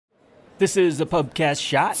This is a Pubcast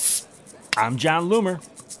Shot. I'm John Loomer,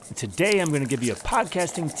 and today I'm going to give you a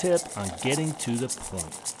podcasting tip on getting to the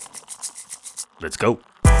point. Let's go.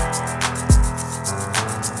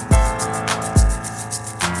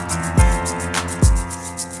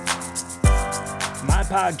 My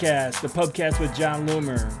podcast, The Pubcast with John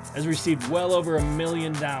Loomer, has received well over 1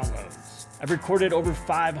 million downloads. I've recorded over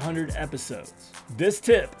 500 episodes. This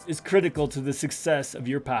tip is critical to the success of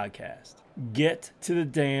your podcast. Get to the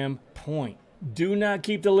damn point. Do not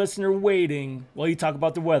keep the listener waiting while you talk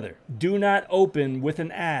about the weather. Do not open with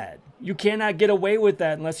an ad. You cannot get away with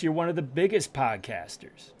that unless you're one of the biggest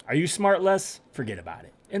podcasters. Are you smart less? Forget about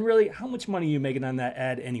it. And really, how much money are you making on that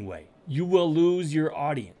ad anyway? You will lose your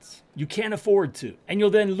audience. You can't afford to. And you'll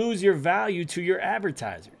then lose your value to your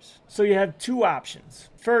advertisers. So you have two options.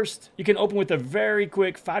 First, you can open with a very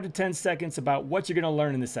quick 5 to 10 seconds about what you're going to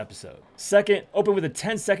learn in this episode. Second, open with a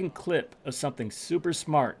 10-second clip of something super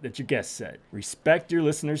smart that your guest said. Respect your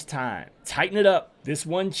listeners' time. Tighten it up. This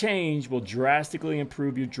one change will drastically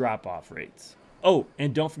improve your drop-off rates. Oh,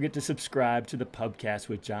 and don't forget to subscribe to the Pubcast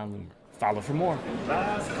with John Loomer. Follow for more.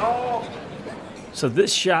 Last call. So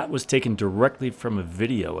this shot was taken directly from a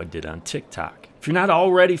video I did on TikTok. If you're not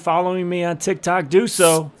already following me on TikTok, do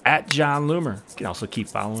so at John Loomer. You can also keep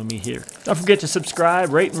following me here. Don't forget to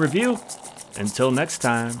subscribe, rate, and review. Until next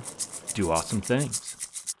time, do awesome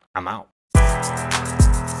things. I'm out.